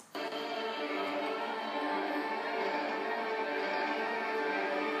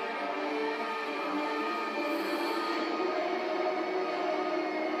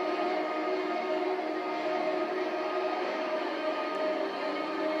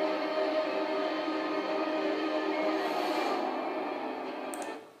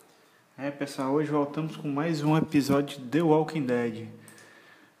pessoal, hoje voltamos com mais um episódio de The Walking Dead.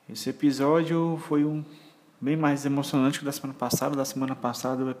 Esse episódio foi bem mais emocionante que o da semana passada. Da semana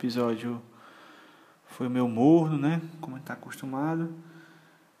passada o episódio foi meio morno, né? Como a gente está acostumado.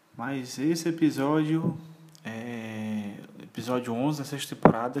 Mas esse episódio é episódio 11 da sexta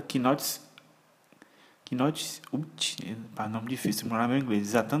temporada, Knots, nome difícil, morar meu inglês,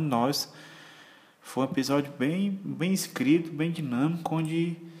 Desatando Nós. Foi um episódio bem escrito, bem dinâmico,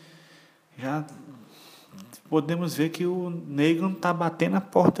 onde já podemos ver que o Negan está batendo a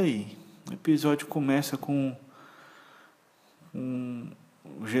porta aí. O episódio começa com o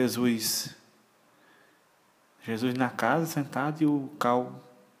Jesus na casa, sentado, e o Cal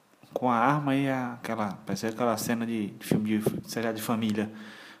com a arma e parece aquela cena de filme de seriado de família.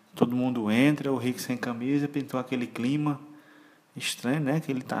 Todo mundo entra, o Rick sem camisa, pintou aquele clima estranho, né?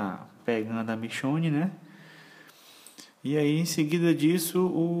 Que ele tá pegando a Michonne, né? E aí, em seguida disso,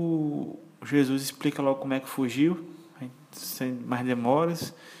 o Jesus explica logo como é que fugiu, sem mais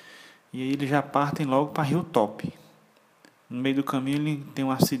demoras. E aí eles já partem logo para Hilltop. No meio do caminho ele tem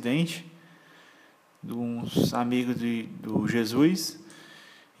um acidente de uns amigos do Jesus.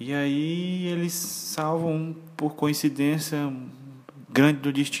 E aí eles salvam, por coincidência grande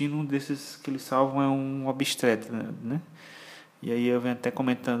do destino, um desses que eles salvam é um obstetra, né? E aí eu venho até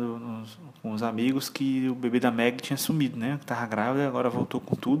comentando com os amigos que o bebê da Meg tinha sumido, né? Que estava grávida, agora voltou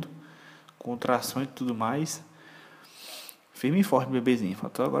com tudo, com ultrassom e tudo mais. Firme e forte, bebezinho.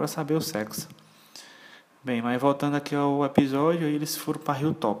 Faltou agora saber o sexo. Bem, mas voltando aqui ao episódio, aí eles foram para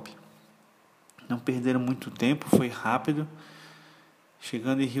Hilltop. Não perderam muito tempo, foi rápido.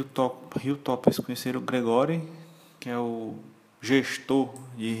 Chegando em Hilltop, eles conheceram o Gregory, que é o gestor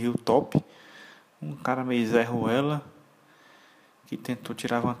de Hilltop. Um cara meio Zé Ruela, que tentou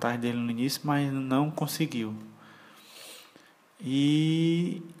tirar vantagem dele no início, mas não conseguiu.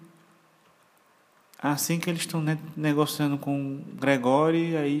 E assim que eles estão negociando com o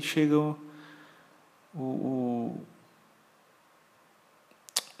Gregory, aí chega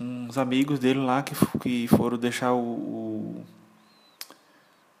uns amigos dele lá que foram deixar vamos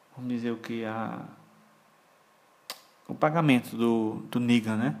dizer o pagamento do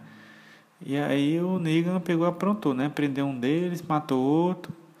Negan, né? E aí o Negan pegou e aprontou, né? Prendeu um deles, matou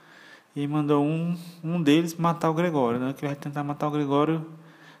outro e mandou um deles matar o Gregório, né? Que vai tentar matar o Gregório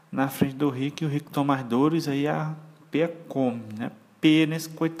na frente do Rick, e o Rick toma as dores, aí a Pia come, né? Pia nesse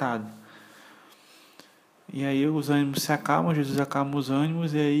coitado. E aí os ânimos se acalmam, Jesus acalma os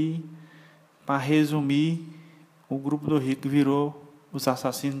ânimos, e aí, para resumir, o grupo do Rick virou os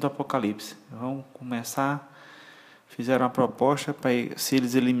assassinos do Apocalipse. Vão começar, fizeram uma proposta para, se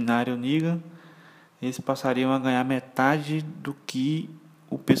eles eliminarem o Negan, eles passariam a ganhar metade do que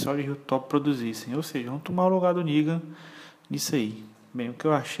o pessoal de Hilltop produzissem. Ou seja, vão tomar o lugar do Negan nisso aí. Bem, o que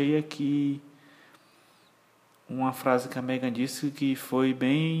eu achei é que uma frase que a Megan disse que foi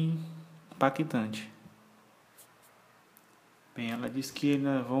bem impactante. Bem, ela disse que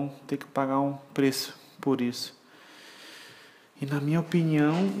eles vão ter que pagar um preço por isso. E na minha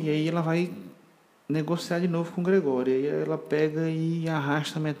opinião, e aí ela vai negociar de novo com o Gregório. E aí ela pega e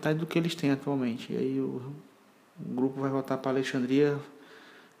arrasta metade do que eles têm atualmente. E aí o grupo vai voltar para Alexandria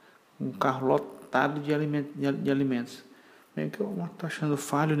com um carro lotado de alimentos. Bem, o que eu estou achando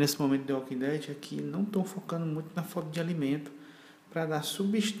falho nesse momento de Walking Dead é que não estão focando muito na falta de alimento para dar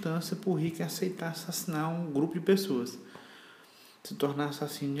substância para o Rick aceitar assassinar um grupo de pessoas, se tornar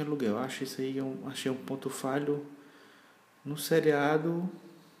assassino de aluguel. Acho isso aí, achei um ponto falho no seriado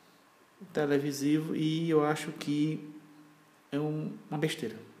televisivo, e eu acho que é uma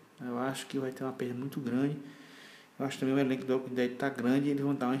besteira. Eu acho que vai ter uma perda muito grande. Eu acho também o elenco do Walking Dead está grande, e eles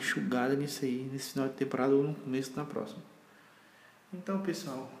vão dar uma enxugada nisso aí, nesse final de temporada ou no começo da próxima. Então,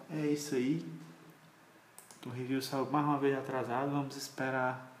 pessoal, é isso aí. O review saiu mais uma vez atrasado. Vamos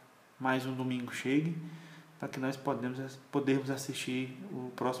esperar mais um domingo chegue para que nós podermos assistir o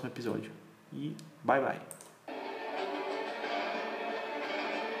próximo episódio. E bye bye.